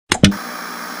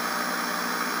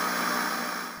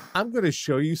I'm going to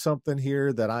show you something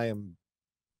here that I'm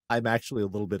actually a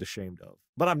little bit ashamed of,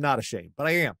 but I'm not ashamed, but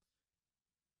I am.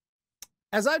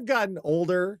 As I've gotten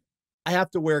older, I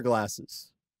have to wear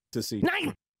glasses to see.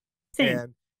 Nice.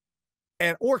 Same.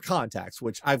 And or contacts,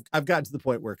 which I've gotten to the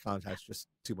point where contacts just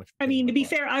too much. I mean, to be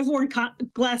fair, I've worn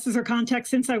glasses or contacts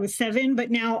since I was 7,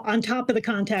 but now on top of the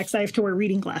contacts, I have to wear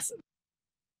reading glasses.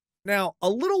 Now, a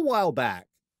little while back,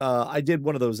 I did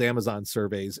one of those Amazon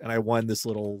surveys, and I won this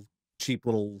little cheap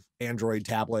little Android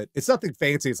tablet. It's nothing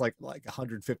fancy. It's like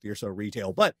 150 or so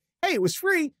retail, but hey, it was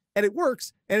free and it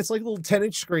works, and it's like a little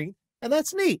 10-inch screen, and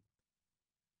that's neat.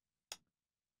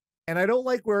 And I don't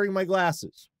like wearing my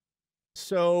glasses,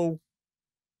 so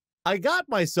I got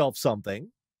myself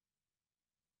something,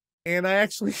 and I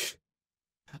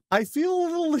feel a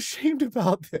little ashamed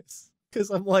about this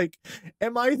because I'm like,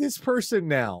 am I this person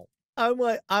now? I'm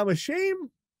like, I'm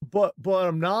ashamed, but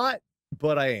I'm not,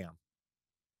 but I am.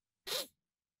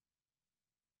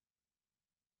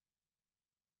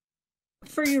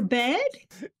 For your bed?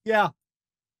 Yeah.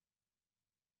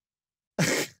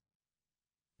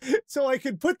 So I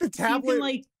could put the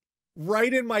tablet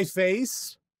right in my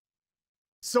face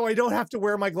so I don't have to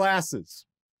wear my glasses,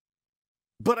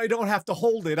 but I don't have to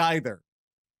hold it either.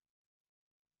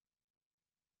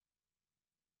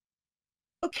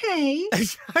 Okay.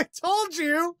 I told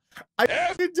you.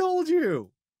 I told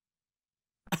you.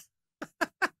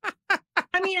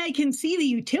 I mean, I can see the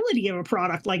utility of a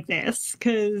product like this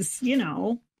because, you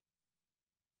know,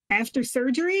 after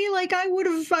surgery, like I would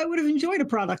have enjoyed a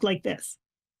product like this.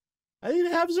 I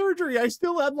didn't have surgery.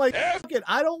 I'm like, fuck it.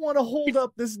 I don't want to hold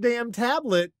up this damn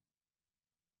tablet.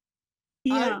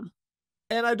 Yeah.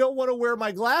 And I don't want to wear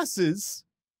my glasses.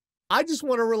 I just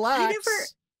want to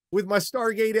relax with my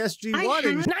Stargate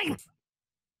SG-1.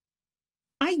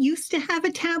 I used to have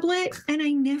a tablet and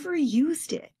I never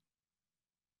used it.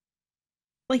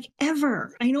 Like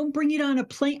ever. I don't bring it on a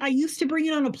plane. I used to bring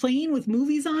it on a plane with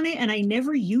movies on it and I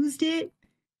never used it.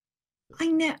 I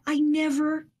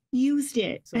never used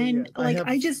it. So, and yeah,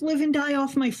 I just live and die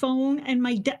off my phone, and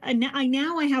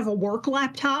I have a work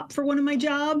laptop for one of my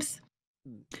jobs.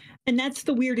 And that's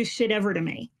the weirdest shit ever to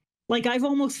me. Like I've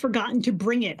almost forgotten to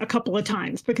bring it a couple of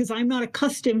times because I'm not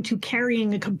accustomed to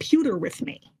carrying a computer with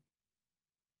me.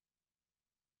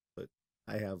 But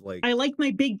I like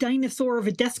my big dinosaur of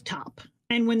a desktop.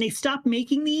 And when they stop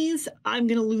making these, I'm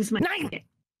going to lose my mind.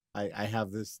 I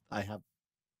have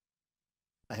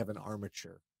an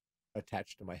armature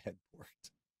attached to my headboard.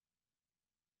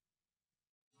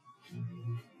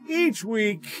 Each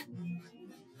week,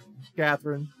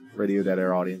 Catherine, Radio Dead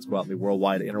Air audience, go out in the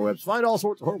worldwide interwebs, find all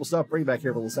sorts of horrible stuff, bring it back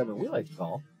here for a little segment we like to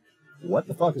call What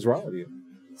the Fuck is Wrong with You?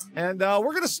 And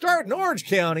we're going to start in Orange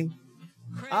County.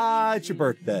 It's your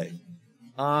birthday.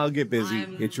 I'll get busy.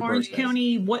 It's your Orange birthday.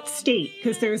 County, what state?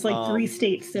 Because there's like 3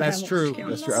 states. That's true.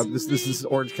 That's true. This is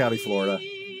Orange County, Florida.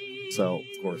 So,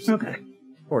 of course. Okay.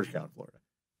 Orange County, Florida.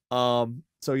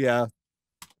 So yeah.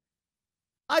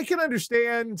 I can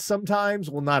understand sometimes.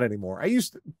 Well, not anymore.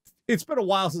 It's been a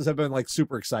while since I've been like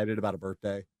super excited about a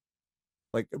birthday.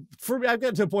 Like for me, I've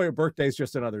gotten to a point where birthday is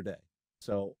just another day.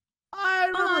 So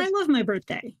I love my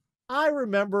birthday. I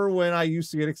remember when I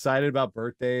used to get excited about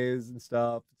birthdays and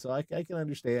stuff. So I can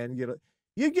understand.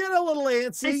 You get a little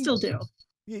antsy. I still do.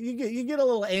 You get a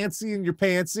little antsy in your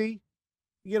pantsy.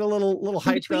 You get a little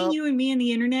hyped Between up. you and me and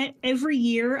the internet, every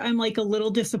year I'm like a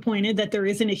little disappointed that there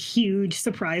isn't a huge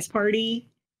surprise party.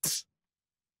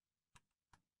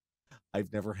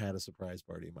 I've never had a surprise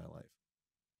party in my life.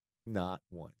 Not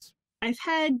once. I've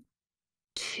had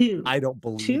 2. I don't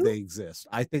believe they exist.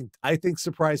 I think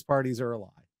surprise parties are a lie.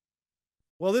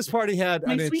 Well, this party had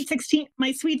my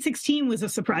Sweet 16 was a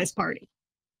surprise party.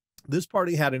 This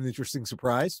party had an interesting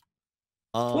surprise.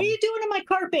 What are you doing to my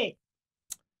carpet?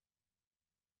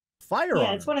 Firearms.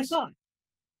 Yeah, that's what I thought.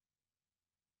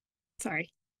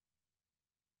 Sorry.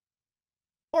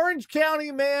 Orange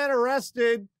County man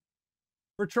arrested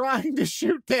for trying to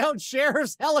shoot down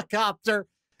sheriff's helicopter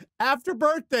after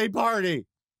birthday party.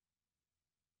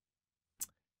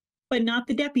 But not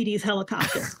the deputy's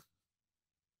helicopter.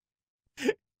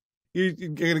 You're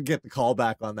going to get the call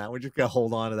back on that. We're just going to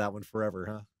hold on to that one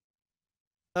forever,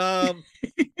 huh?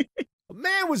 A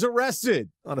man was arrested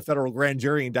on a federal grand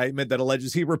jury indictment that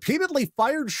alleges he repeatedly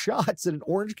fired shots at an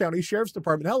Orange County Sheriff's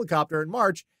Department helicopter in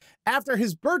March after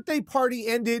his birthday party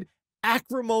ended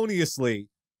acrimoniously.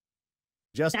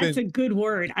 That's a good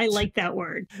word. I like that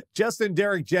word. Justin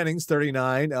Derek Jennings,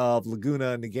 39, of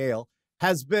Laguna Niguel,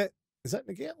 has been... Is that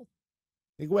Niguel?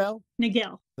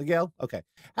 Niguel, okay.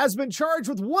 Has been charged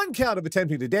with 1 count of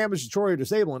attempting to damage, destroy, or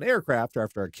disable an aircraft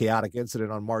after a chaotic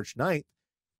incident on March 9th.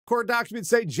 court documents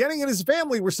say Jennings and his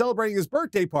family were celebrating his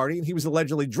birthday party, and he was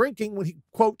allegedly drinking when he,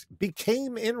 quote,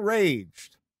 became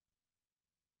enraged.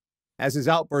 As his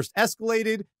outburst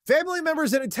escalated, family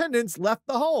members in attendance left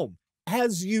the home,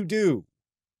 as you do.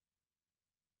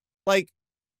 Like,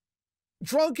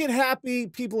 drunk and happy,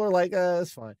 people are like,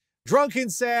 that's fine. Drunk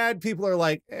and sad, people are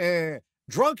like,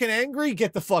 Drunk and angry,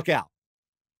 get the fuck out.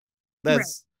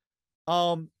 That's,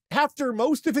 right. After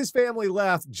most of his family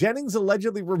left, Jennings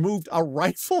allegedly removed a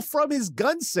rifle from his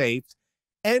gun safe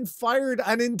and fired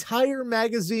an entire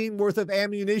magazine worth of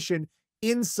ammunition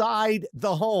inside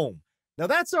the home. Now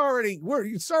that's already, we're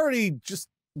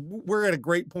at a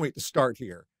great point to start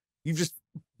here. You've just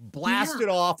blasted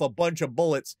off a bunch of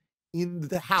bullets in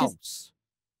the house.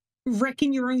 Just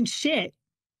wrecking your own shit.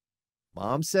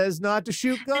 Mom says not to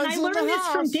shoot guns in the house. And I learned this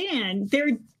from Dan.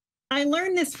 I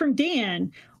learned this from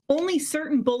Dan. Only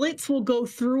certain bullets will go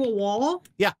through a wall.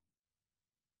 Yeah.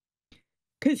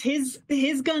 Because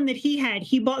his gun that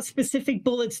he bought specific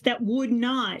bullets that would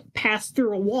not pass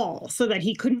through a wall so that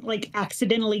he couldn't, like,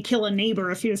 accidentally kill a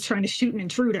neighbor if he was trying to shoot an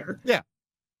intruder. Yeah.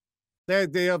 I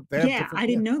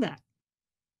didn't know that.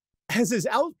 As his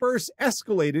outburst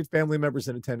escalated, family members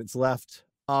in attendance left.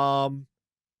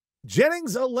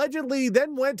 Jennings allegedly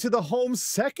then went to the home's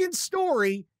second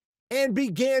story and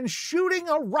began shooting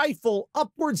a rifle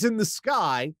upwards in the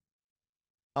sky.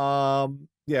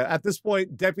 At this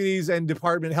point, deputies and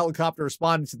department helicopter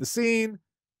responded to the scene.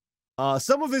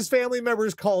 Some of his family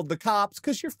members called the cops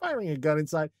because you're firing a gun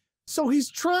inside. So he's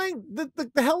trying, the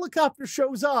helicopter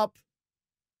shows up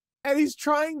and he's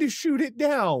trying to shoot it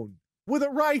down with a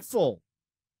rifle.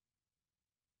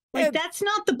 Like, and that's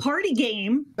not the party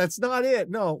game. That's not it.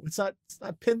 No, it's not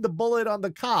pin the bullet on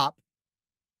the cop.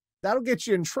 That'll get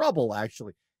you in trouble,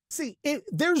 actually. See,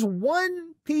 there's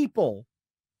one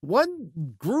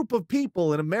group of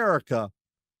people in America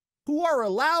who are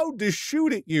allowed to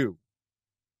shoot at you.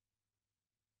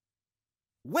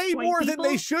 Way more than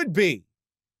they should be.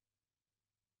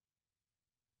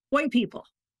 White people.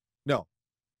 No.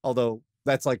 Although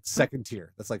that's like second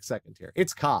tier.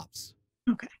 It's cops.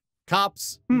 Okay.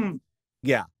 Cops.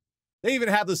 Yeah. They even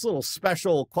have this little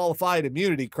special qualified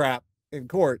immunity crap in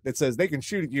court that says they can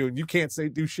shoot at you and you can't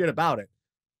do shit about it.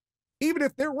 Even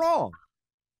if they're wrong.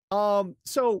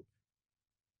 So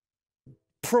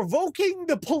provoking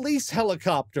the police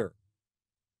helicopter.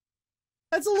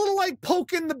 That's a little like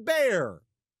poking the bear.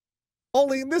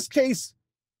 Only in this case,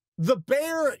 the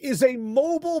bear is a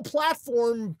mobile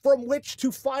platform from which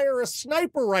to fire a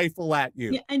sniper rifle at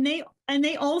you. Yeah, and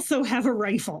they also have a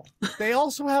rifle. They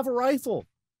also have a rifle.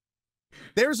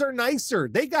 Theirs are nicer.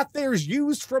 They got theirs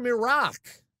used from Iraq.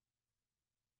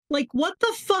 Like, what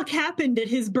the fuck happened at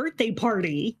his birthday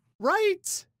party?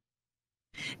 Right.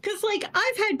 Because, like,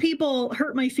 I've had people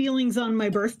hurt my feelings on my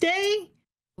birthday.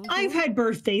 Mm-hmm. I've had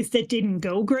birthdays that didn't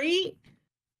go great,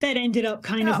 that ended up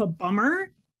kind of a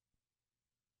bummer.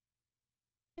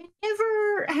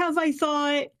 Never have I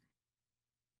thought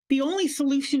the only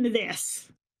solution to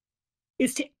this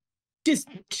is to just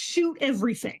shoot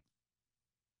everything.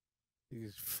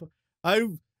 I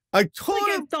told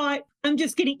him. I thought I'm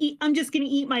just gonna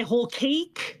eat my whole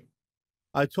cake.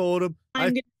 I told him.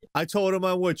 I told him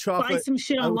I want chocolate. Buy some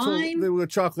shit online. They were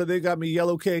chocolate. They got me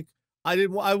yellow cake. I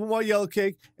want yellow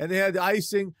cake, and they had the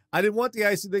icing. I didn't want the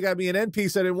icing. They got me an end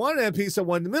piece. I didn't want an end piece. I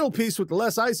wanted the middle piece with the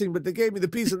less icing, but they gave me the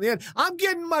piece in the end. I'm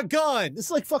getting my gun.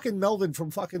 It's like fucking Melvin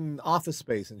from fucking Office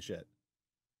Space and shit.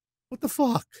 What the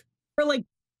fuck? Or like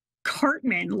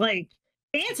Cartman, like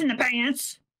ants in the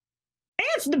pants.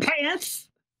 Ants in the pants.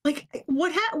 Like,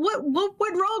 what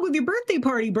went wrong with your birthday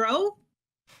party, bro?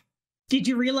 Did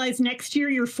you realize next year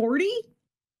you're 40?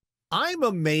 I'm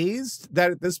amazed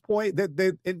that at this point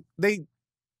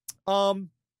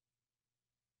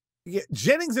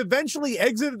Jennings eventually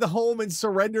exited the home and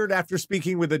surrendered after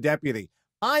speaking with a deputy.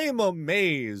 I am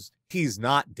amazed he's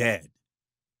not dead.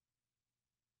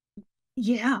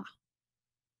 Yeah.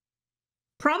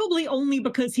 Probably only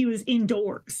because he was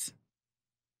indoors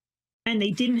and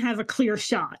they didn't have a clear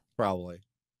shot. Probably.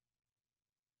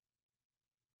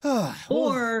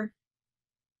 Or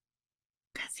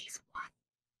because he's white.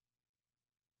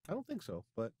 I don't think so,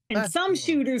 but and some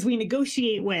shooters we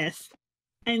negotiate with,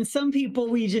 and some people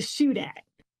we just shoot at.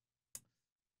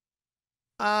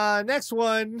 Next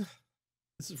one.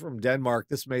 This is from Denmark.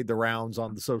 This made the rounds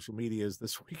on the social medias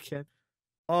this weekend.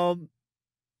 I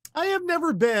have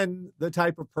never been the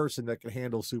type of person that can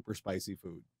handle super spicy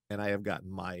food, and I have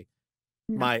gotten my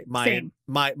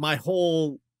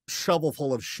whole shovel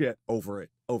full of shit over it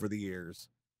over the years.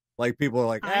 Like, people are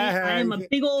like, I am a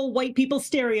big old white people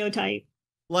stereotype.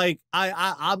 Like,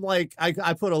 I'm like,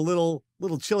 I put a little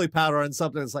little chili powder on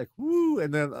something. It's like, woo.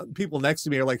 And then people next to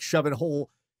me are like shoving whole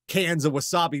cans of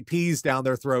wasabi peas down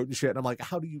their throat and shit. And I'm like,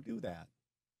 how do you do that?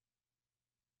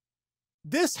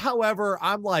 This, however,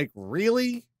 I'm like,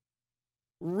 really?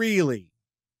 Really?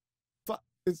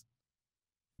 Is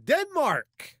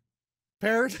Denmark.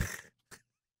 Parent.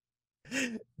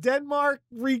 Denmark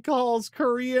recalls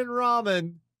Korean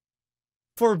ramen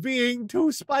for being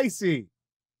too spicy.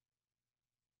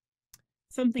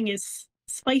 Something is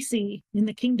spicy in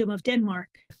the kingdom of Denmark.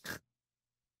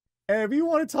 And if you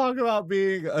want to talk about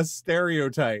being a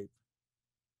stereotype.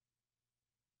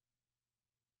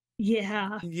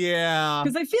 Yeah. Yeah.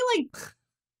 Because I feel like,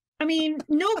 I mean,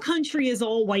 no country is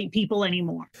all white people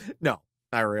anymore. No,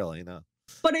 not really, no.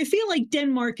 But I feel like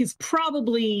Denmark is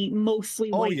probably mostly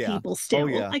white people still. Oh,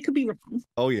 yeah. I could be wrong.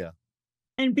 Oh, yeah.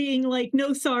 And being like,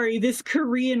 no, sorry, this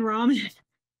Korean ramen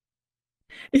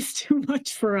is too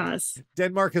much for us.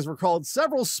 Denmark has recalled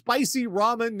several spicy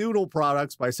ramen noodle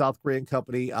products by South Korean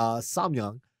company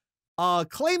Samyang,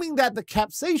 claiming that the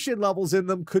capsaicin levels in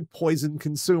them could poison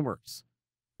consumers.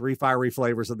 3 fiery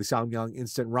flavors of the Samyang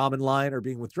instant ramen line are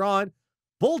being withdrawn.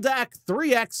 Buldak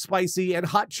 3X spicy and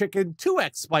hot chicken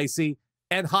 2X spicy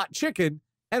and hot chicken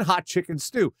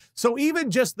stew. So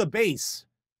even just the base,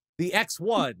 the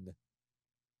X1,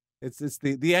 it's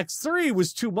the X3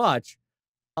 was too much.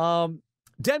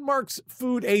 Denmark's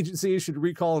food agency issued a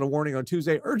recall and a warning on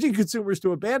Tuesday, urging consumers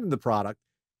to abandon the product.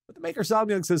 But the maker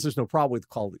Samyang says there's no problem with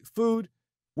quality of food.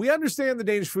 We understand the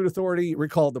Danish Food Authority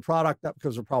recalled the product, not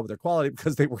because of a problem with their quality,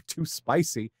 because they were too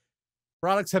spicy.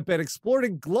 Products have been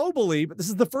exported globally, but this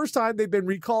is the first time they've been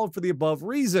recalled for the above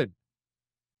reason.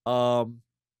 The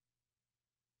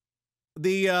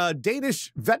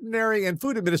Danish Veterinary and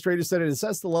Food Administrator said it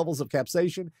assessed the levels of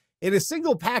capsaicin in a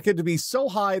single packet to be so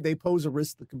high they pose a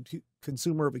risk to the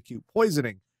consumer of acute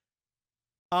poisoning.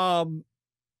 Of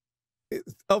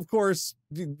course,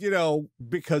 you know,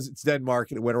 because it's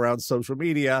Denmark and it went around social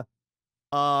media,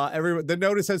 the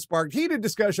notice has sparked heated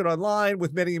discussion online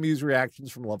with many amused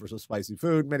reactions from lovers of spicy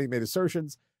food. Many made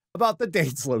assertions about the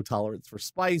Danes' low tolerance for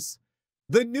spice.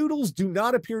 The noodles do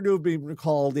not appear to have been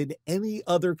recalled in any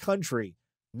other country,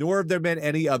 nor have there been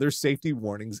any other safety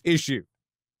warnings issued.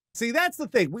 See, that's the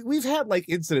thing. We've had like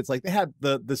incidents, like they had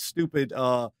the stupid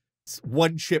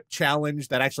one chip challenge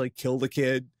that actually killed a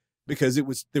kid because there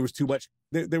was too much.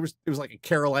 There was like a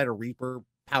Carolina Reaper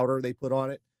powder they put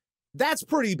on it. That's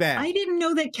pretty bad. I didn't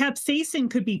know that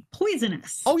capsaicin could be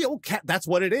poisonous. Oh, yeah, well, that's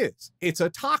what it is. It's a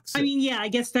toxin. I mean, yeah, I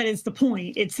guess that is the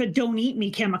point. It's a don't eat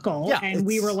me chemical. Yeah, and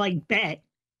we were like, bet.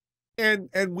 And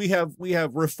we have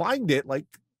refined it, like,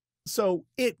 so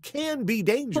it can be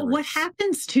dangerous. But what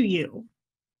happens to you?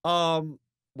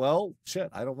 Well, shit,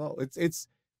 I don't know. It's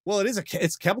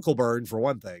chemical burn for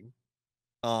one thing.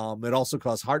 It also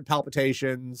causes heart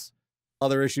palpitations,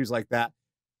 other issues like that.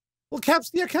 Well,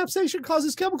 capsaicin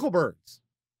causes chemical burns.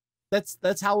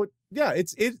 That's how it. Yeah,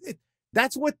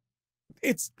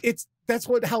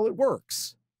 how it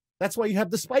works. That's why you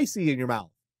have the spicy in your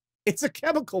mouth. It's a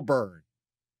chemical burn.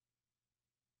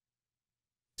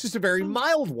 It's just a very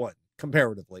mild one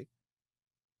comparatively.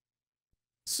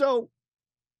 So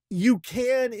you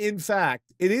can, in fact,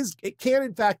 it can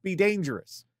in fact be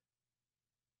dangerous.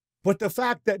 But the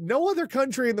fact that no other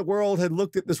country in the world had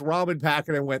looked at this ramen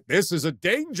packet and went, this is a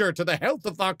danger to the health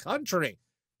of our country.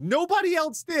 Nobody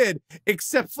else did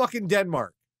except fucking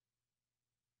Denmark.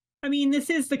 I mean,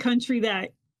 this is the country that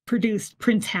produced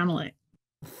Prince Hamlet.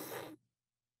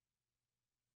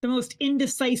 The most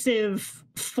indecisive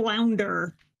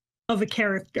flounder of a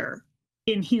character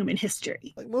in human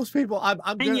history. Like most people,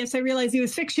 and yes, I realize he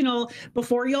was fictional.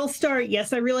 Before y'all start,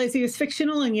 yes, I realize he was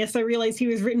fictional, and yes, I realize he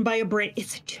was written by a Brit.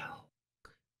 It's a joke.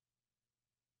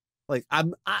 Like I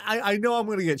know I'm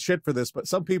going to get shit for this, but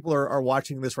some people are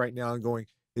watching this right now and going,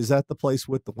 "Is that the place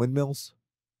with the windmills?"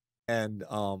 And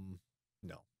no,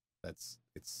 that's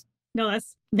next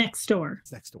door.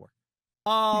 It's next door.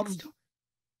 Next door.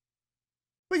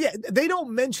 But yeah, they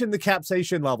don't mention the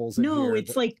capsaicin levels. No,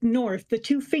 it's like north. The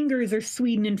two fingers are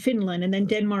Sweden and Finland, and then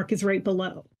Denmark is right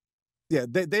below. Yeah,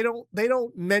 they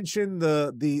don't mention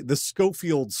the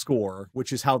Schofield score,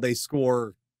 which is how they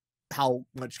score how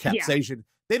much capsaicin. Yeah.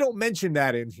 They don't mention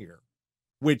that in here,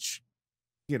 which,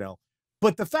 you know,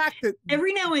 but the fact that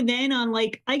every now and then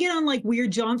I get on like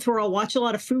weird jaunts where I'll watch a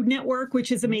lot of Food Network,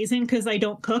 which is amazing because I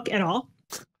don't cook at all.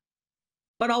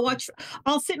 But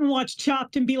I'll sit and watch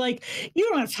Chopped and be like, you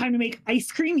don't have time to make ice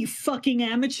cream, you fucking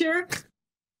amateur.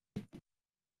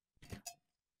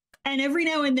 And every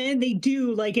now and then they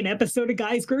do like an episode of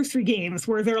Guys Grocery Games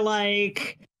where they're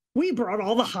like, we brought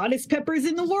all the hottest peppers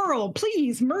in the world.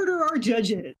 Please murder our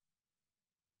judges.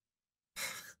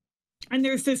 And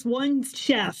there's this one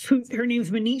chef who her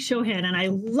name's Manish Chauhan, and I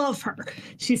love her.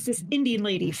 She's this Indian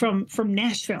lady from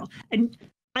Nashville. And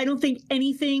I don't think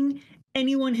anything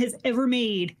anyone has ever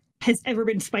made has ever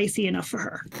been spicy enough for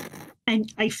her.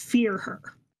 And I fear her.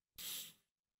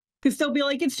 Because they'll be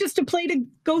like, it's just a plate of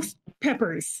ghost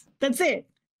peppers. That's it.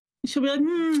 And she'll be like,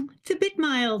 it's a bit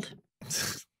mild.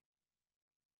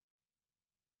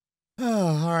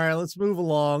 All right, let's move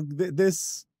along.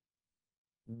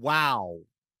 Wow.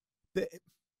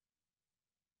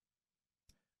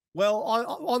 Well,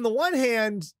 on the one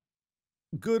hand,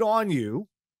 good on you.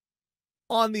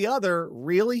 On the other,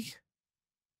 really?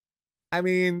 I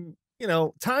mean,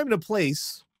 time and a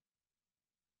place.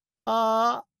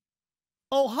 Ohio,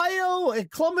 a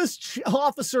Columbus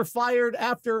officer fired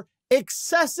after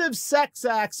excessive sex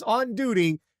acts on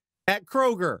duty at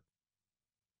Kroger.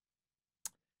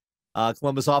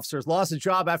 Columbus officers lost his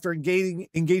job after engaging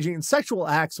in sexual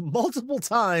acts multiple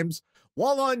times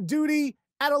while on duty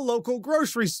at a local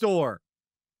grocery store.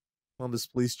 Columbus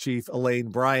Police Chief Elaine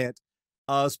Bryant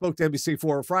spoke to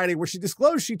NBC4 Friday, where she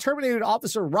disclosed she terminated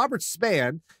Officer Robert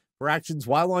Spann for actions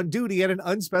while on duty at an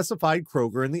unspecified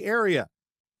Kroger in the area.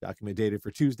 Document dated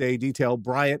for Tuesday detailed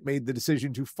Bryant made the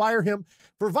decision to fire him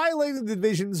for violating the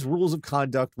division's rules of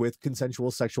conduct with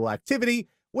consensual sexual activity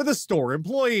with a store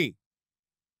employee.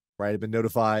 Bryant had been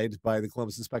notified by the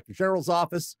Columbus Inspector General's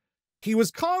office. He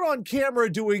was caught on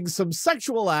camera doing some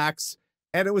sexual acts,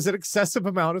 and it was an excessive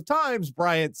amount of times,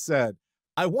 Bryant said.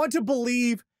 I want to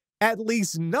believe at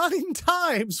least 9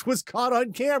 times was caught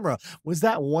on camera. Was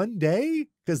that one day?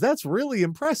 Because that's really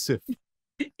impressive.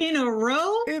 In a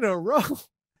row? In a row.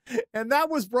 And that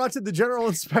was brought to the General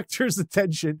Inspector's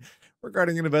attention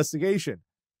regarding an investigation.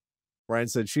 Bryant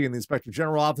said she and the Inspector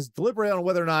General office deliberated on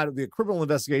whether or not it would be a criminal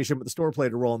investigation, but the store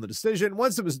played a role in the decision.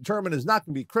 Once it was determined it was not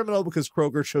going to be criminal because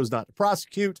Kroger chose not to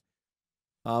prosecute.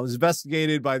 It was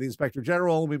investigated by the Inspector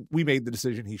General. We made the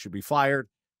decision he should be fired.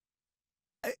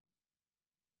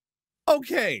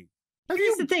 Okay.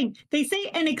 Here's the thing. They say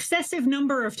an excessive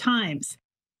number of times.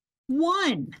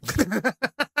 1.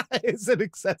 It's an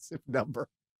excessive number.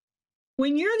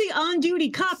 When you're the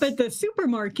on-duty cop at the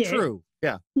supermarket. True.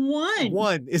 Yeah.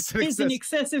 1 is an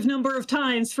excessive number of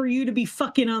times for you to be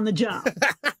fucking on the job.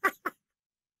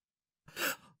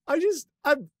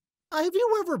 have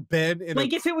you ever been in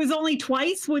if it was only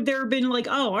twice, would there have been like,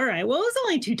 oh, all right, well, it was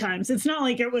only 2 times. It's not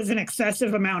like it was an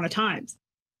excessive amount of times.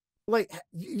 Like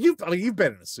you've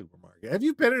been in a supermarket. Have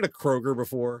you been in a Kroger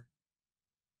before?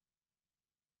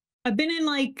 I've been in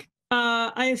I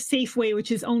have Safeway,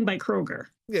 which is owned by Kroger.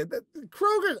 Yeah,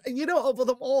 Kroger, of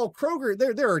them all, Kroger,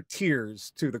 there are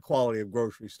tiers to the quality of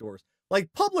grocery stores. Like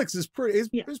Publix is pretty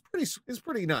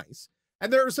nice.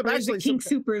 And there are some actually King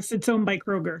Soopers, it's owned by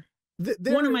Kroger.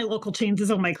 One of my local chains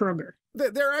is owned by Kroger.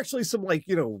 There are actually some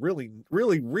really,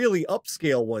 really, really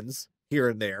upscale ones here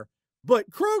and there.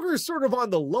 But Kroger is sort of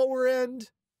on the lower end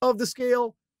of the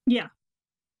scale. Yeah.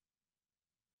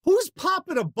 Who's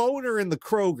popping a boner in the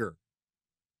Kroger?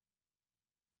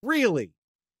 Really?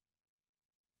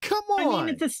 Come on. I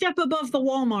mean, it's a step above the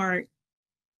Walmart.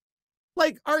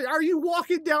 Like, are you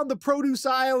walking down the produce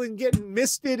aisle and getting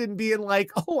misted and being like,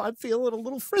 oh, I'm feeling a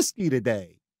little frisky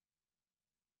today?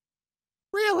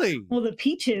 Really? Well, the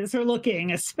peaches are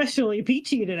looking especially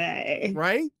peachy today.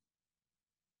 Right?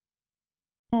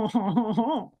 It's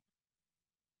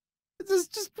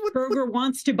just Kroger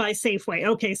wants to buy Safeway.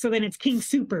 Okay, so then it's King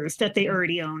Soopers that they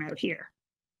already own out here.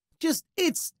 It's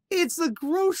the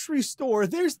grocery store.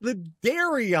 There's the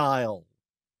dairy aisle.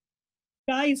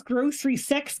 Guys, grocery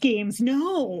sex games.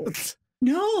 No.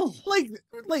 No. Like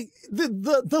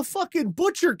the fucking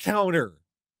butcher counter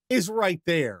is right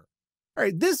there. All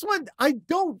right, this one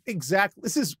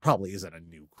this probably isn't a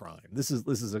new crime. This is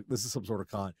some sort of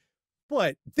con.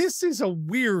 But this is a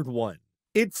weird one.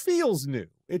 It feels new.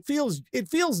 It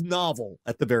feels novel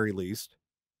at the very least.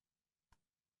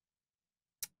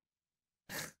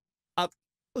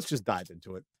 Let's just dive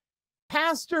into it.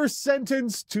 Pastor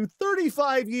sentenced to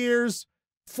 35 years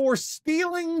for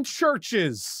stealing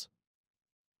churches.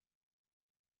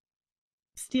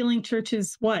 Stealing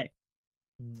churches what?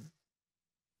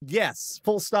 Yes,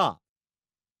 full stop.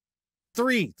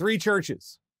 Three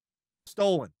churches.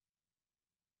 Stolen.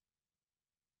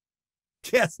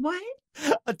 Yes. What?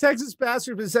 A Texas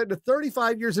pastor has been sentenced to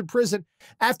 35 years in prison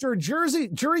after a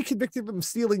jury convicted him of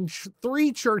stealing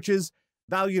 3 churches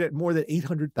valued at more than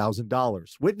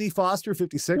 $800,000. Whitney Foster,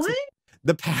 56, what?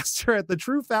 The pastor at the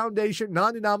True Foundation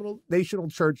non-denominational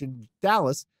church in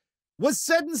Dallas, was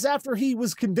sentenced after he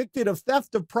was convicted of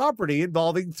theft of property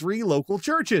involving 3 local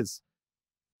churches.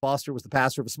 Foster was the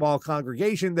pastor of a small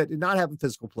congregation that did not have a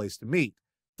physical place to meet.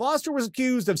 Foster was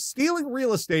accused of stealing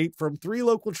real estate from 3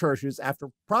 local churches after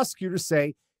prosecutors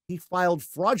say he filed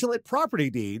fraudulent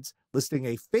property deeds listing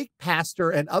a fake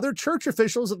pastor and other church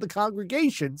officials of the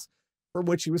congregations from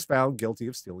which he was found guilty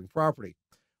of stealing property.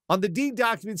 On the deed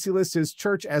documents, he lists his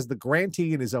church as the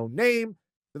grantee in his own name.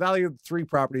 The value of the 3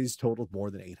 properties totaled more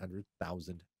than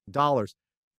 $800,000.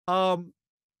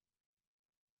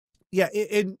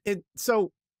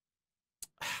 So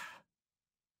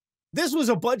this was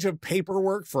a bunch of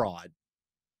paperwork fraud.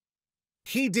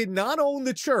 He did not own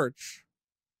the church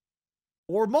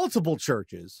or multiple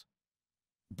churches,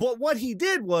 but what he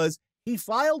did was he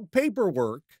filed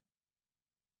paperwork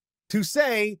to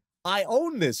say, I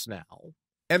own this now.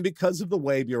 And because of the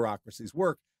way bureaucracies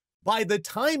work, by the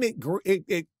time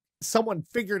someone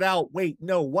figured out, wait,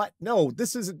 no, what? No,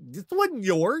 this wasn't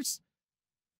yours.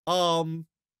 Oopsie.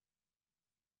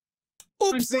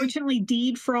 Unfortunately,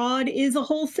 deed fraud is a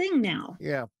whole thing now.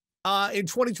 Yeah. In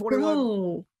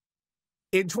 2021,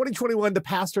 in 2021, the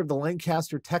pastor of the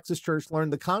Lancaster, Texas church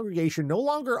learned the congregation no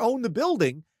longer owned the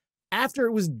building after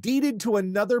it was deeded to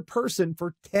another person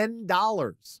for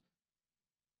 $10.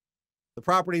 The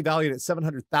property, valued at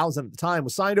 $700,000 at the time,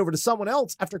 was signed over to someone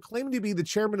else after claiming to be the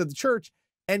chairman of the church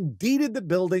and deeded the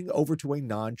building over to a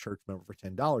non-church member for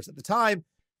 $10 at the time.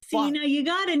 See, now you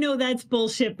got to know that's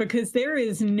bullshit, because there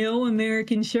is no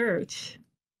American church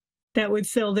that would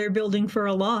sell their building for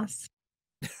a loss.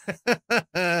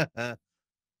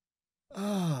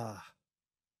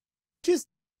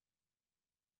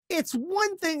 It's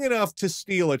one thing enough to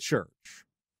steal a church.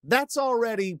 That's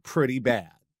already pretty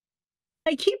bad.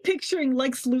 I keep picturing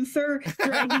Lex Luthor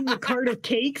dragging the cart of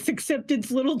cakes, except it's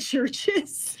little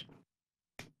churches.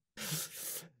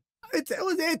 It's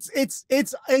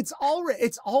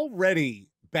already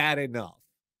bad enough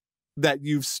that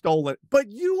you've stolen,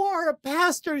 but you are a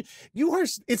pastor.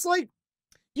 It's like,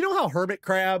 you know how hermit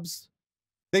crabs,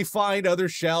 they find other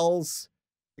shells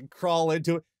and crawl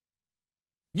into it.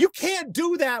 You can't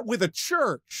do that with a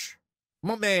church,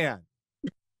 my man.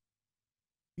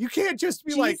 You can't just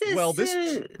be like, well,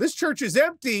 this church is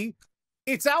empty.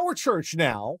 It's our church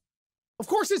now. Of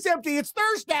course it's empty. It's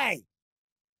Thursday.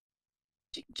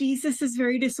 Jesus is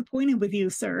very disappointed with you,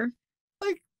 sir.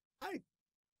 Like,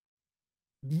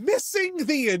 missing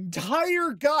the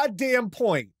entire goddamn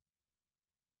point.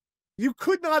 You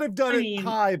could not have done it.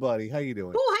 Hi, buddy. How you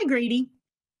doing? Oh, hi, Grady.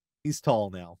 He's tall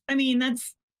now. I mean,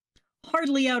 that's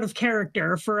hardly out of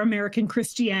character for American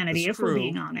Christianity, if we're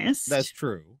being honest. That's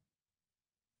true.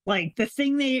 Like, the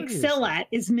thing they excel at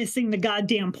is missing the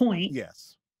goddamn point.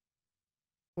 Yes.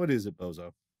 What is it,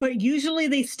 bozo? But usually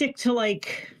they stick to,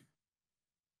 like,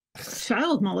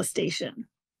 child molestation.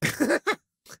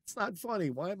 It's not funny.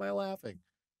 Why am I laughing?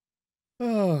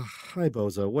 Oh, hi,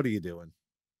 bozo. What are you doing?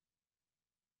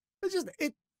 It's just,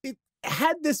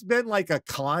 had this been like a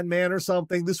con man or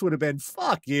something, this would have been,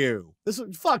 fuck you.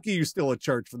 Fuck you, you're still a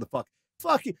church for the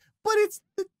fuck you. But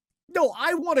no,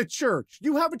 I want a church.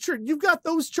 You have a church. You've got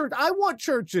those church. I want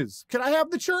churches. Can I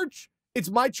have the church? It's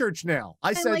my church now.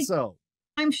 I said so.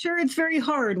 I'm sure it's very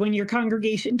hard when your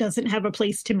congregation doesn't have a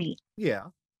place to meet. Yeah.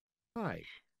 Right.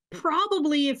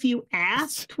 Probably if you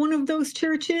asked one of those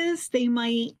churches, they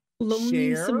might loan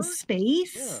you some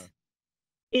space.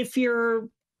 Yeah.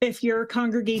 If your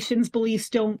congregation's beliefs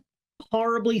don't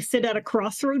horribly sit at a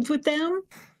crossroads with them.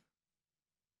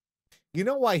 You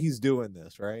know why he's doing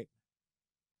this, right?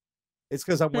 It's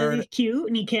because I'm wearing. He's cute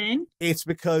and he can. It's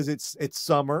because it's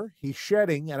summer. He's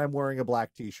shedding, and I'm wearing a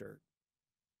black t-shirt.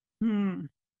 Isn't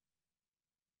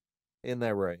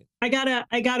that right? I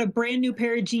got a brand new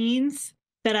pair of jeans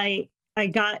that I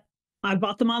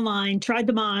bought them online, tried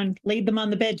them on, laid them on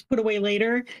the bed to put away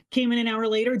later. Came in an hour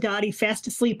later, Dottie fast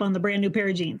asleep on the brand new pair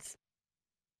of jeans.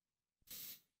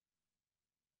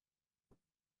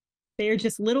 They are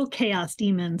just little chaos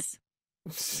demons.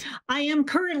 I am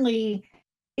currently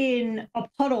in a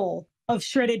puddle of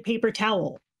shredded paper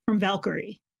towel from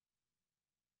Valkyrie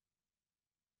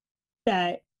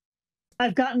that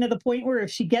I've gotten to the point where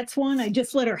if she gets one, I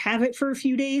just let her have it for a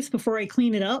few days before I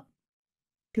clean it up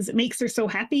because it makes her so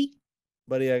happy.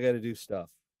 Buddy, I got to do stuff.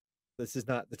 This is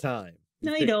not the time.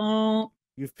 You don't.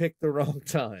 You've picked the wrong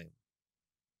time.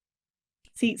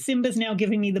 See, Simba's now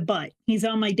giving me the butt. He's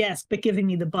on my desk, but giving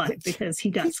me the butt because he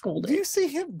got scolded. Do you see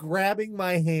him grabbing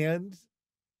my hand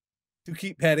to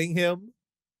keep petting him?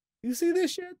 You see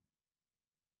this shit?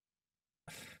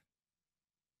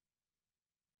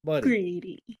 Buddy.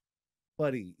 Grady.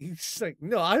 Buddy, he's like,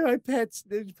 no, I pets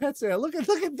there. Look at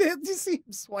this. You see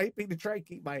him swiping to try and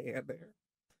keep my hand there.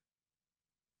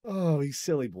 Oh, he's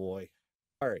silly boy.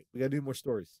 All right, we gotta do more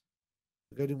stories.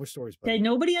 Buddy. Okay,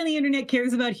 nobody on the internet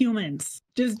cares about humans.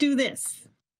 Just do this.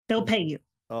 They'll pay you.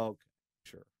 Okay,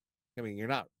 sure. I mean, you're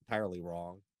not entirely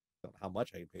wrong. I don't know how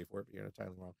much I can pay for it, but you're not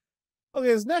entirely wrong. Okay,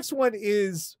 this next one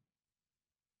is,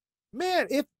 man,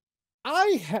 if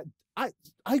I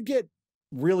get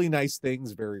really nice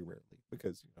things very rarely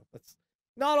because, that's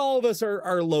not all of us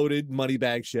are loaded money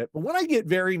bag shit. But when I get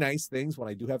very nice things, when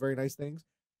I do have very nice things,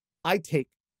 I take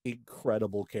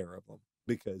incredible care of them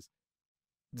because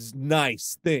it's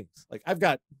nice things. Like I've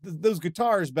got those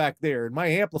guitars back there and my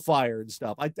amplifier and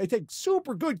stuff. I take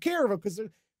super good care of them because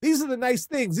these are the nice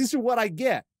things. These are what I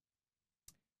get.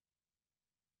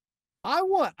 I'm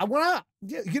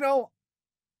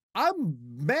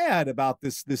mad about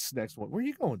this next one. Where are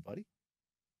you going, buddy?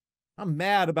 I'm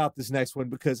mad about this next one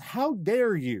because how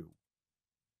dare you?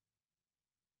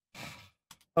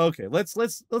 Okay, let's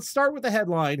start with the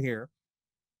headline here.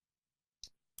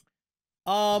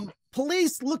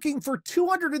 Police looking for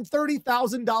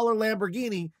 $230,000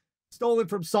 Lamborghini stolen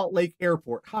from Salt Lake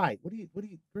Airport. Hi, what are you,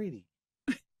 Grady?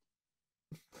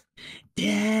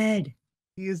 Dad.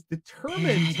 He is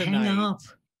determined Dad, tonight. hang up.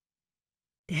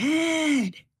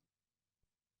 Dad.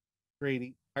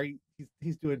 Grady,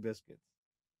 he's doing biscuits.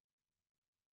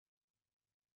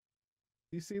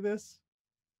 Do you see this?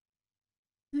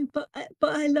 But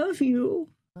I love you.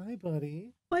 Hi,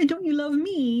 buddy. Why don't you love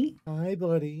me? Hi,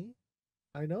 buddy.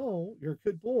 I know you're a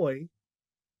good boy,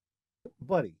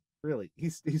 buddy. Really,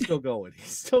 he's still going.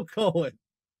 He's still going.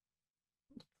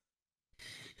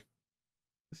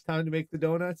 It's time to make the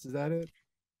donuts. Is that it?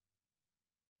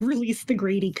 Release the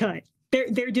Grady cut.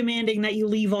 They're demanding that you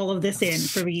leave all of this in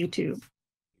for the YouTube.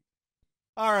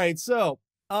 All right, so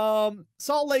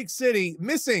Salt Lake City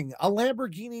missing a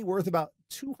Lamborghini worth about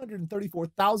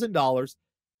 $234,000.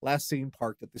 Last seen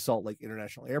parked at the Salt Lake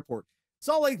International Airport.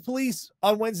 Salt Lake police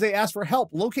on Wednesday asked for help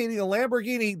locating a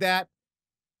Lamborghini that,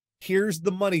 here's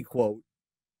the money quote,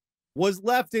 was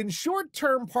left in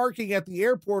short-term parking at the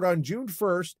airport on June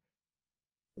 1st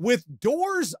with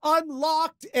doors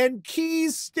unlocked and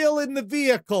keys still in the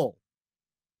vehicle.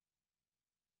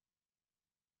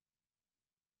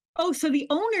 Oh, so the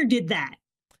owner did that.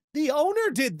 The owner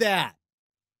did that.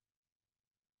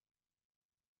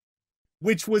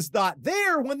 Which was not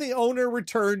there when the owner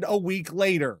returned a week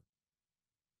later.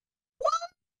 What?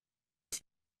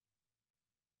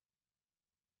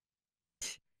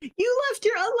 You left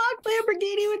your unlocked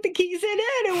Lamborghini with the keys in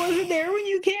it. It wasn't there when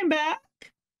you came back.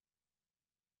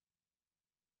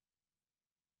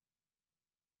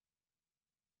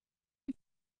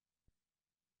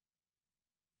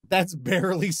 That's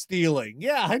barely stealing.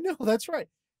 Yeah, I know. That's right.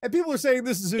 And people are saying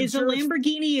this is insurance. Is a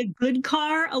Lamborghini a good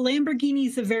car? A Lamborghini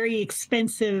is a very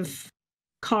expensive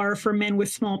car for men with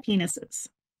small penises.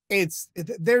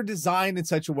 They're designed in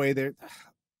such a way they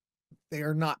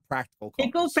are not practical cars.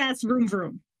 They go fast, vroom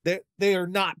vroom. They are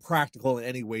not practical in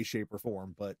any way, shape, or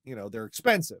form, but they're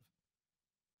expensive.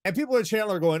 And people in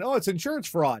Chandler are going, oh, it's insurance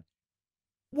fraud.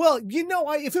 Well,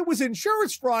 if it was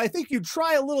insurance fraud, I think you'd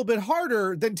try a little bit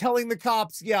harder than telling the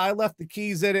cops, yeah, I left the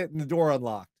keys in it and the door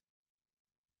unlocked.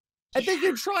 I think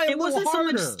you'd try a little harder. It wasn't so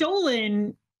much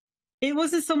stolen. It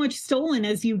wasn't so much stolen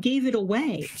as you gave it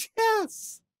away.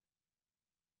 Yes.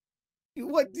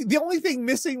 What? The only thing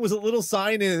missing was a little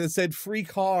sign in it that said free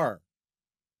car.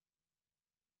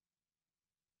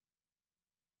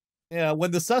 Yeah,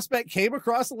 when the suspect came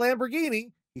across the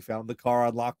Lamborghini, he found the car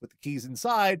unlocked with the keys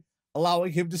inside,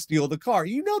 allowing him to steal the car.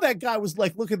 That guy was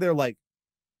like looking there like,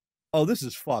 oh, this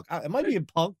is fuck. Am I being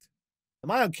punked?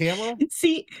 Am I on camera?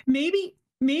 See, maybe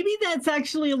that's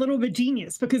actually a little bit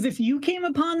genius, because if you came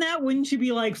upon that, wouldn't you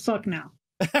be like, fuck no?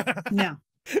 No.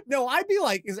 No, I'd be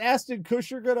like, is Ashton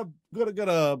Kutcher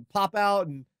gonna pop out,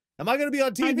 and am I gonna be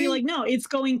on TV? I'd be like, no, it's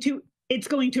going to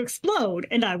explode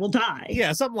and I will die.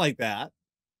 Yeah, something like that.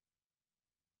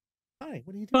 Hi,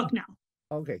 what are you doing? Fuck no.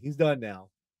 Okay, he's done now.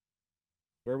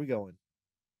 Where are we going?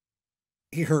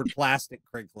 He heard plastic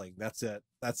crinkling. That's it.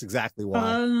 That's exactly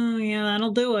why. Oh, yeah, that'll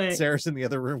do it. Sarah's in the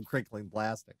other room crinkling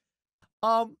plastic.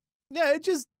 Yeah,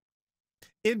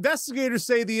 investigators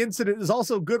say the incident is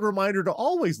also a good reminder to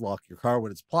always lock your car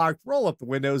when it's parked, roll up the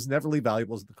windows, never leave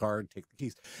valuables in the car, and take the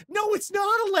keys. No, it's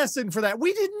not a lesson for that.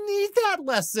 We didn't need that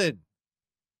lesson.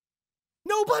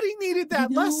 Nobody needed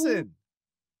that lesson.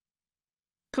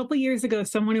 A couple years ago,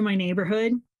 someone in my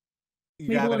neighborhood,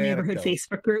 we have a neighborhood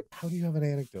Facebook group. How do you have an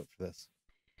anecdote for this?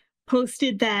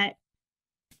 Posted that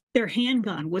their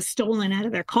handgun was stolen out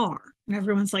of their car. And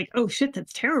everyone's like, oh shit,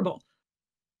 that's terrible.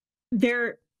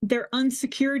 Their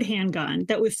unsecured handgun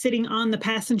that was sitting on the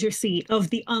passenger seat of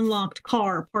the unlocked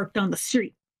car parked on the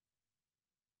street.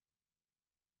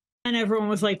 And everyone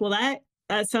was like, well,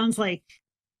 that sounds like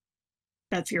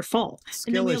that's your fault.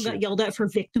 And then we all got yelled at for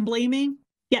victim blaming.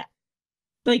 Yeah.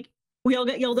 Like, we all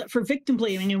got yelled at for victim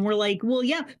blaming, and we're like, well,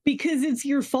 yeah, because it's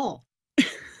your fault.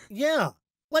 Yeah.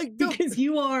 Like, because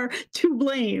you are to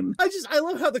blame. I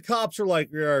love how the cops are like,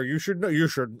 yeah, you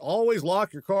should always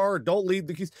lock your car, don't leave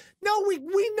the keys. No, we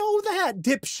know that,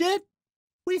 dipshit.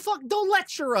 Don't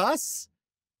lecture us.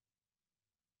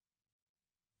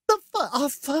 A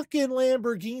fucking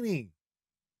Lamborghini.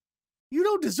 You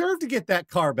don't deserve to get that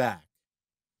car back.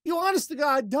 You honest to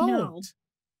God don't. No,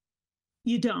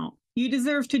 you don't. You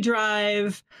deserve to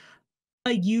drive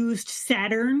a used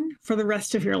Saturn for the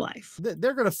rest of your life.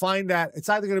 They're going to find that it's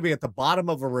either going to be at the bottom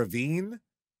of a ravine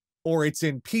or it's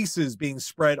in pieces being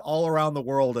spread all around the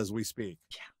world as we speak.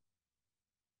 Yeah.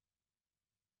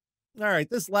 All right,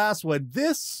 this last one.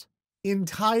 This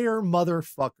entire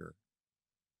motherfucker.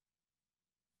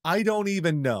 I don't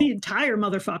even know. The entire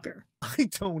motherfucker. I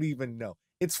don't even know.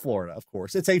 It's Florida, of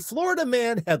course. It's a Florida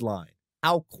man headline.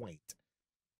 How quaint.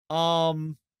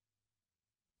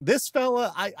 This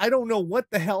fella, I don't know what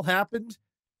the hell happened,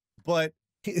 but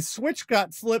his switch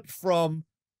got flipped from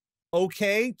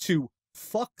okay to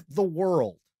fuck the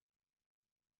world.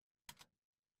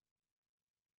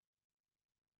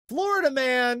 Florida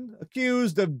man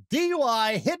accused of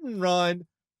DUI, hit and run,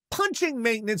 punching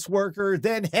maintenance worker,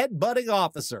 then headbutting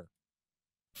officer.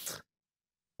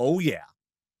 Oh, yeah.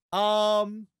 A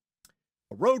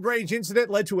road rage incident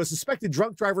led to a suspected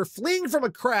drunk driver fleeing from a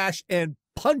crash and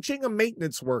punching a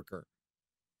maintenance worker.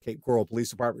 Cape Coral Police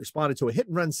Department responded to a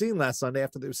hit-and-run scene last Sunday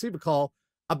after they received a call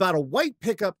about a white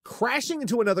pickup crashing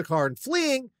into another car and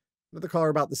fleeing. Another car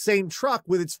about the same truck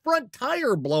with its front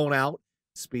tire blown out,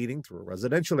 speeding through a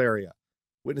residential area.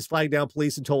 Witness flagged down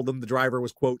police and told them the driver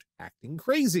was, quote, acting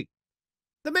crazy.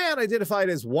 The man, identified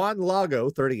as Juan Lago,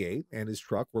 38, and his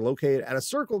truck were located at a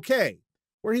Circle K,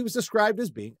 where he was described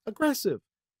as being aggressive.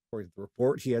 According to the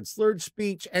report, he had slurred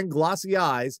speech and glossy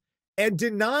eyes and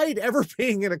denied ever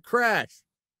being in a crash.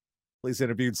 Police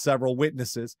interviewed several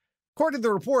witnesses. According to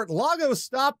the report, Lago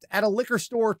stopped at a liquor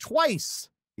store twice.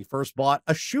 He first bought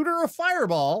a shooter of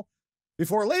Fireball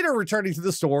before later returning to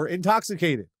the store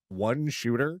intoxicated. One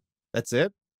shooter? That's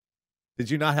it? Did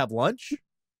you not have lunch?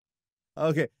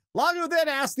 Okay. Lago then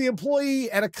asked the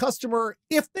employee and a customer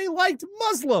if they liked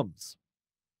Muslims.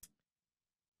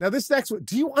 Now, this next one,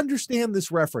 do you understand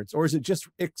this reference, or is it just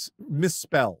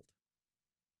misspelled?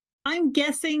 I'm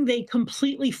guessing they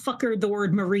completely fuckered the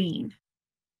word Marine.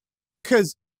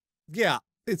 Because, yeah,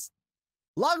 it's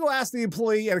Lago asked the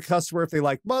employee and a customer if they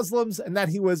like Muslims, and that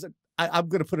he was, I'm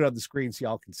going to put it on the screen so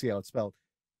y'all can see how it's spelled,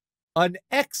 an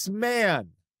ex-man.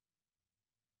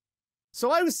 So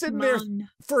I was sitting there,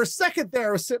 for a second there,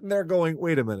 I was sitting there going,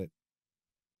 wait a minute.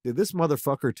 Did this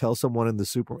motherfucker tell someone in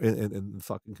the in the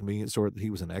fucking convenience store that he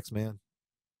was an X-Man?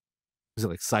 Was it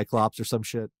like Cyclops or some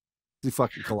shit? Is he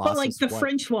fucking Colossus? But like the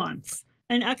French ones.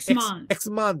 An X-Man.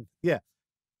 X-Man, yeah.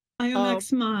 I am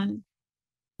X-Man.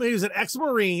 He was an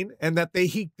ex-Marine, and that they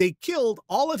killed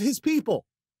all of his people.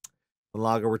 When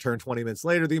Lago returned 20 minutes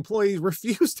later, the employees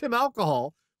refused him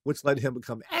alcohol, which led him to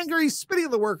become angry, spitting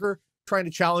at the worker, trying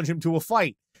to challenge him to a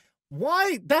fight.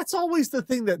 Why? That's always the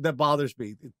thing that bothers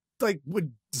me. Like,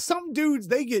 when some dudes,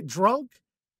 they get drunk,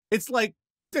 it's like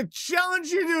to challenge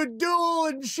you to a duel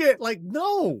and shit. Like,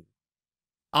 no,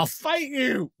 I'll fight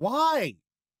you. Why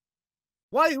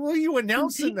were you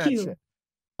announcing that shit?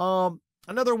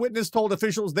 Another witness told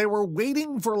officials they were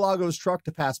waiting for Lago's truck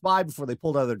to pass by before they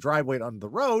pulled out of their driveway onto the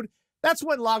road. That's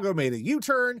when Lago made a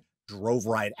U-turn, drove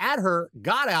right at her,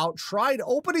 got out, tried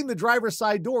opening the driver's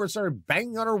side door, and started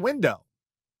banging on her window.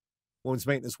 Woman's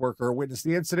maintenance worker witnessed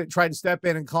the incident, tried to step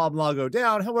in and calm Lago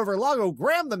down. However, Lago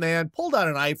grabbed the man, pulled out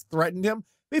a knife, threatened him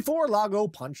before Lago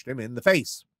punched him in the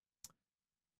face.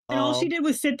 And all she did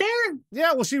was sit there?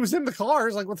 Yeah, well, she was in the car.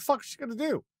 It's like, what the fuck is she going to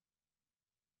do?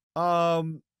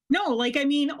 No, like, I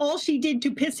mean, all she did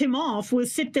to piss him off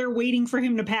was sit there waiting for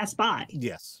him to pass by.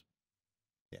 Yes.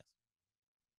 Yes.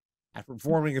 After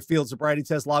performing a field sobriety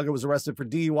test, Lago was arrested for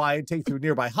DUI and taken to a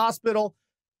nearby hospital.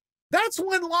 That's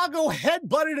when Lago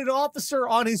headbutted an officer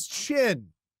on his chin.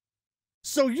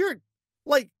 So you're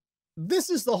like, this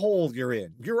is the hole you're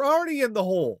in. You're already in the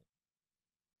hole.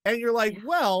 And you're like,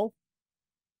 well,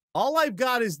 all I've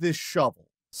got is this shovel.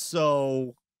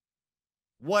 So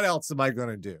what else am I going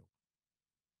to do?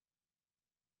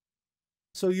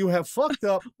 So you have fucked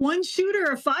up. One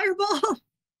shooter, a fireball.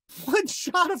 One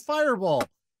shot of fireball.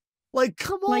 Like,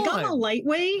 come on. Like, I'm a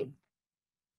lightweight,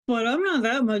 but I'm not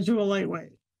that much of a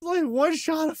lightweight. Like, one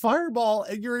shot of fireball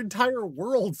and your entire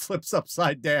world flips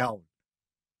upside down.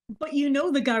 But you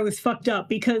know the guy was fucked up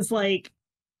because, like,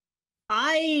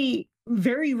 I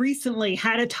very recently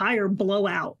had a tire blow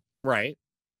out. Right.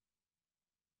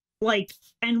 Like,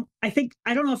 and I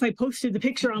don't know if I posted the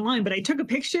picture online, but I took a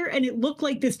picture and it looked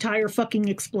like this tire fucking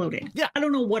exploded. Yeah. I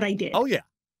don't know what I did. Oh, yeah.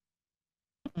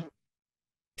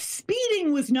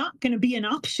 Speeding was not going to be an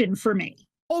option for me.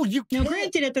 Oh, you can't. Now,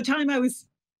 granted, at the time I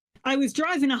was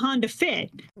driving a Honda Fit,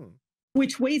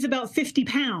 which weighs about 50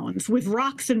 pounds with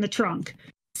rocks in the trunk.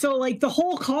 So, like, the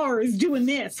whole car is doing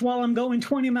this while I'm going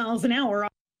 20 miles an hour on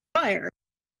fire.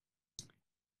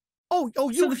 So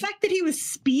the fact that he was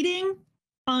speeding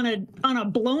on a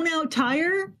blown out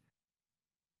tire,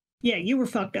 yeah, you were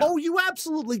fucked up. Oh, you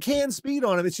absolutely can speed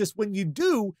on him. It's just when you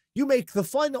do, you make the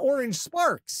fun orange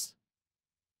sparks.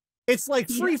 It's like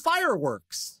free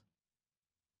fireworks.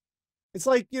 It's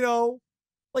like,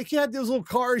 like you had those little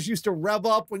cars you used to rev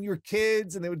up when you were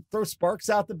kids and they would throw sparks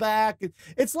out the back.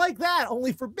 It's like that,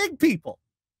 only for big people.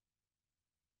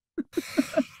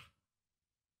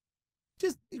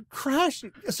 Just crash.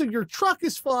 So your truck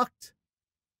is fucked.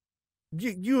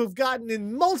 You have gotten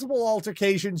in multiple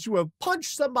altercations. You have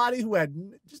punched somebody who had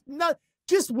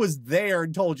just was there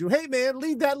and told you, hey, man,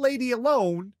 leave that lady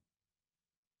alone.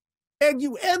 And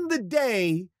you end the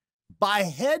day by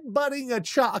headbutting a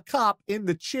cop in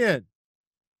the chin.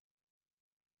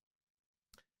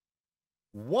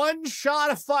 One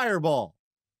shot of fireball.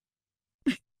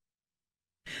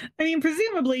 I mean,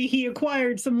 presumably he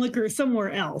acquired some liquor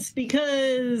somewhere else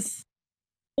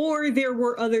or there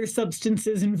were other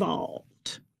substances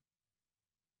involved.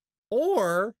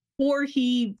 Or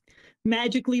he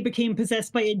magically became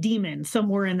possessed by a demon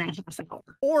somewhere in that half hour.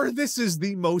 Or this is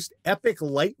the most epic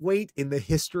lightweight in the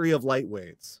history of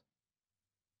lightweights.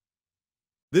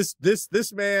 This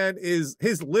man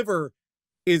his liver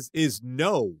is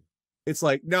no. It's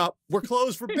like, no, we're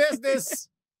closed for business.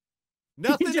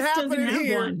 Nothing happening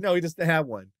here. One. No, he doesn't have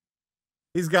one.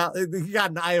 He got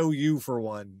an IOU for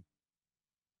one.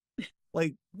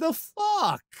 Like, the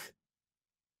fuck?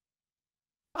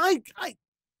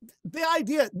 The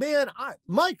idea, man,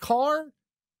 my car,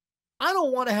 I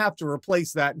don't want to have to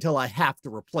replace that until I have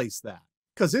to replace that.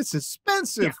 Because it's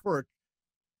expensive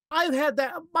I've had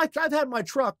my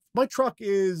truck. My truck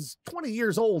is 20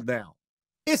 years old now.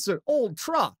 It's an old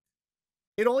truck.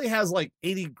 It only has like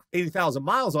 80,000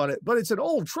 miles on it, but it's an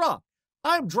old truck.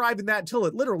 I'm driving that until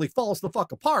it literally falls the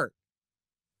fuck apart.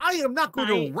 I am not going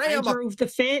to ram. I drove the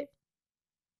Fit.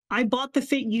 I bought the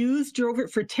Fit used, drove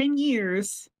it for 10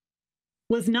 years,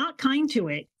 was not kind to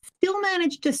it, still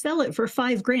managed to sell it for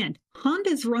 $5,000.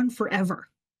 Hondas run forever.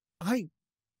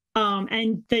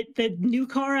 And the new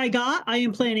car I got, I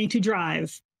am planning to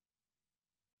drive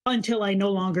until I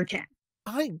no longer can.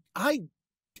 I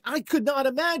could not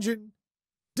imagine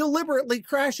deliberately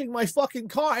crashing my fucking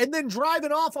car and then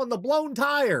driving off on the blown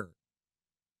tire.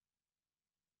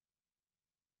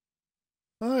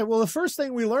 All right, well, the first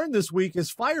thing we learned this week is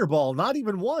fireball, not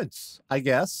even once, I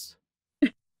guess.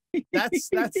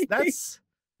 That's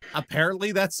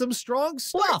apparently that's some strong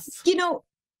stuff. Well,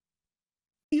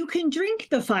 you can drink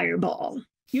the fireball.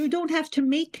 You don't have to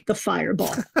make the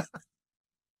fireball.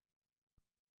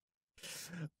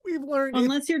 We've learned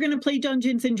unless you're going to play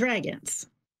Dungeons and Dragons.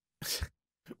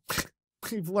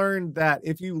 We've learned that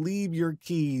if you leave your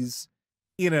keys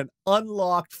in an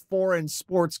unlocked foreign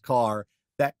sports car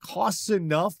that costs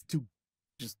enough to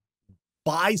just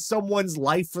buy someone's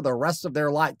life for the rest of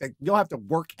their life, that you'll have to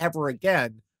work ever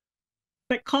again.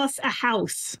 That costs a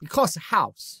house. It costs a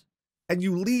house. And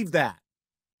you leave that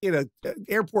in an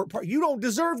airport park. You don't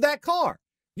deserve that car.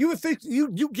 You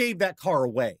gave that car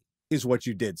away. Is what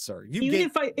you did, sir.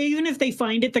 Even if they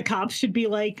find it, the cops should be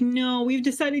like, no, we've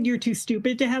decided you're too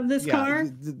stupid to have this car.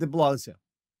 The blows him.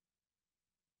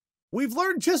 We've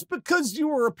learned just because you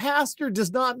were a pastor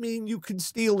does not mean you can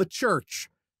steal a church.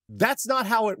 That's not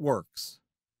how it works.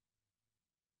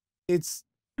 I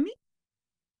mean,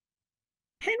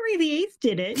 Henry VIII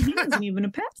did it. He wasn't even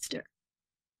a pastor.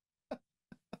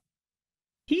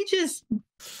 He just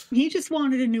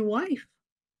wanted a new wife.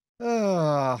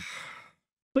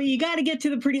 But you got to get to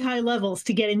the pretty high levels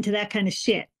to get into that kind of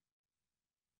shit.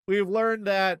 We've learned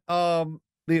that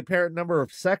the apparent number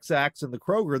of sex acts in the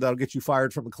Kroger that'll get you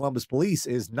fired from the Columbus police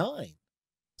is 9.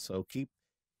 So keep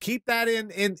that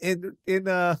in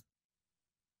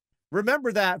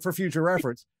remember that for future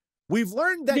reference. We've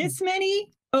learned that this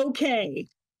many, okay.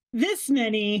 This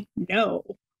many, no.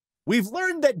 We've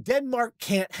learned that Denmark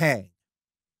can't hang.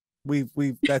 We've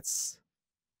that's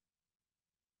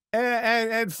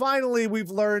And finally, we've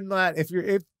learned that if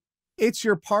it's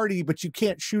your party, but you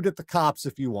can't shoot at the cops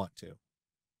if you want to.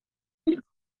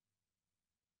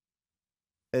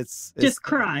 It's just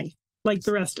cry like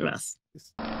the rest of us.